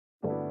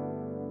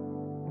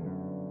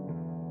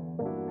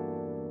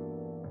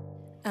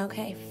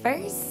Okay,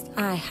 first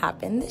I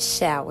hop in the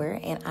shower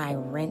and I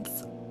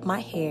rinse my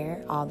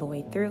hair all the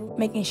way through,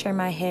 making sure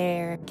my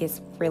hair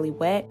gets really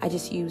wet. I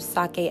just use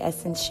Sake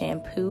Essence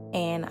shampoo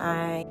and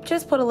I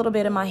just put a little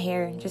bit in my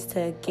hair just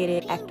to get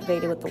it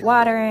activated with the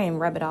water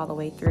and rub it all the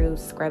way through,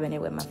 scrubbing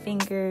it with my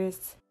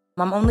fingers.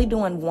 I'm only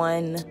doing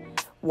one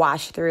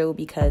wash through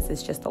because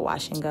it's just a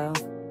wash and go.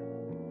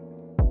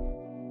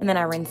 And then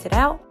I rinse it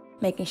out,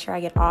 making sure I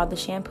get all the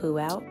shampoo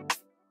out.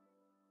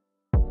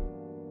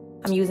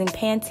 I'm using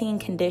Pantene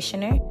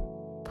conditioner.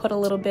 Put a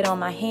little bit on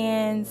my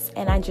hands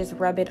and I just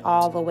rub it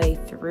all the way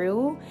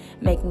through,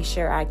 making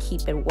sure I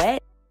keep it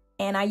wet.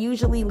 And I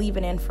usually leave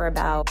it in for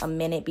about a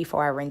minute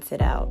before I rinse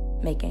it out,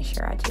 making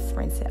sure I just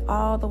rinse it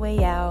all the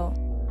way out,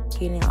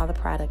 getting all the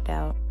product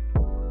out.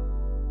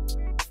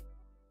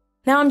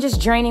 Now I'm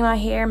just draining my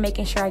hair,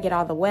 making sure I get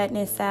all the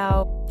wetness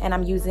out. And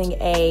I'm using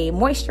a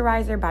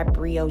moisturizer by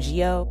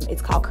Briogeo.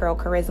 It's called Curl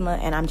Charisma,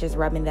 and I'm just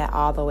rubbing that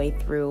all the way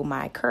through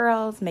my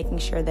curls, making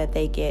sure that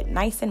they get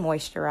nice and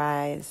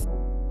moisturized.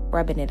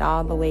 Rubbing it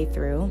all the way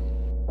through.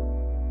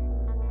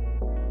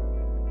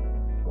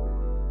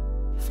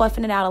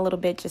 Fluffing it out a little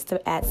bit just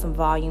to add some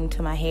volume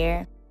to my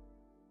hair.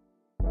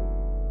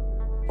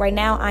 Right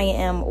now I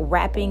am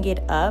wrapping it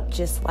up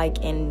just like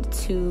in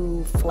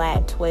 2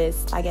 flat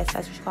twists, I guess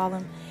that's what you call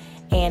them.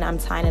 And I'm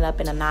tying it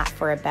up in a knot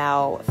for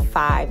about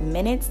 5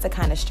 minutes to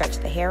kind of stretch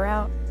the hair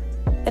out.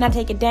 Then I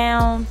take it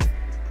down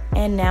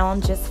and now I'm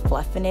just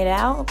fluffing it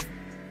out.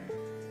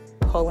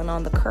 Pulling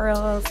on the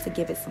curls to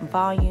give it some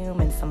volume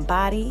and some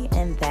body,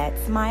 and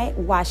that's my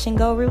wash and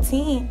go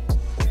routine.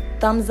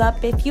 Thumbs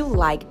up if you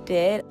liked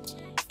it,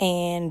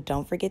 and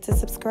don't forget to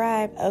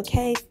subscribe.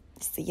 Okay,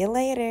 see you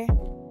later.